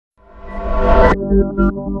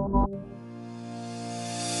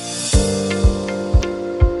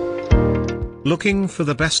Looking for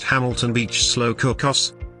the best Hamilton Beach slow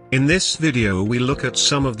cookers? In this video we look at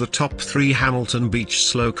some of the top 3 Hamilton Beach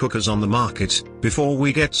slow cookers on the market. Before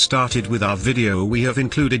we get started with our video, we have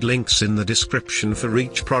included links in the description for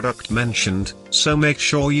each product mentioned, so make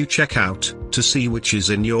sure you check out to see which is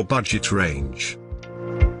in your budget range.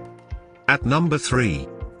 At number 3.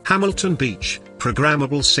 Hamilton Beach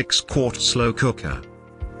Programmable 6-quart Slow Cooker.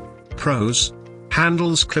 Pros: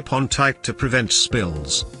 handles clip on tight to prevent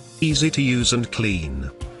spills. Easy to use and clean.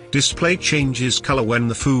 Display changes color when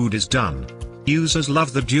the food is done. Users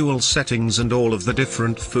love the dual settings and all of the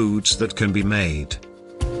different foods that can be made.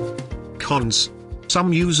 Cons: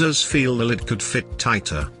 some users feel the lid could fit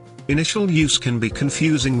tighter. Initial use can be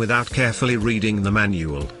confusing without carefully reading the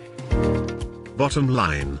manual. Bottom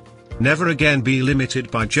line: never again be limited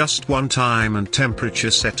by just one time and temperature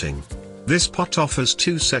setting. This pot offers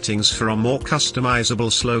 2 settings for a more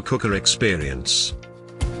customizable slow cooker experience.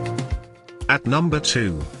 At number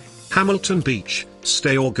 2. Hamilton Beach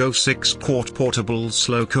Stay or Go 6-quart Portable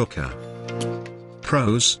Slow Cooker.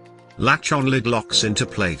 Pros: latch-on lid locks into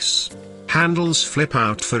place. Handles flip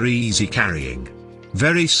out for easy carrying.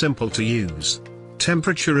 Very simple to use.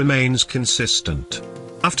 Temperature remains consistent.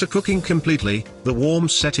 After cooking completely, the warm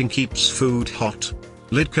setting keeps food hot.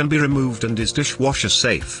 Lid can be removed and is dishwasher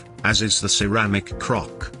safe, as is the ceramic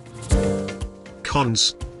crock.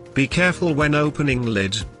 Cons: be careful when opening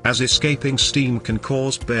lid, as escaping steam can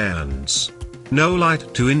cause burns. No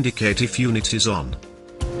light to indicate if unit is on.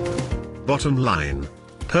 Bottom line: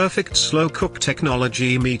 perfect slow cook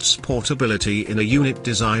technology meets portability in a unit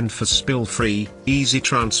designed for spill-free, easy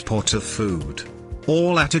transport of food.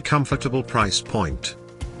 All at a comfortable price point.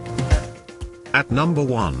 At number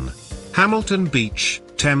 1. Hamilton Beach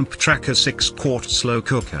Temp Tracker 6-quart Slow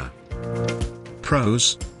Cooker.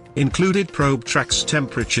 Pros: included probe tracks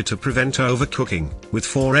temperature to prevent overcooking, with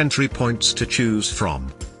 4 entry points to choose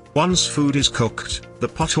from. Once food is cooked, the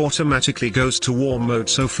pot automatically goes to warm mode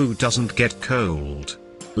so food doesn't get cold.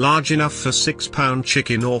 Large enough for 6-pound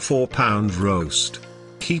chicken or 4-pound roast.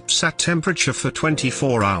 Keeps at temperature for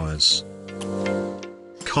 24 hours.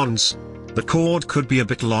 Cons: the cord could be a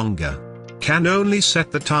bit longer. Can only set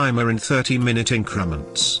the timer in 30-minute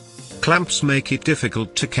increments. Clamps make it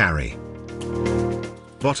difficult to carry.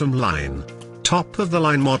 Bottom line: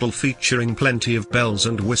 top-of-the-line model featuring plenty of bells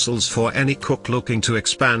and whistles for any cook looking to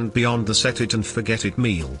expand beyond the set-it-and-forget-it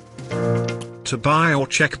meal. To buy or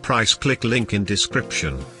check price, click link in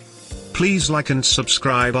description. Please like and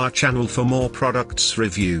subscribe our channel for more products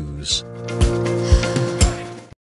reviews.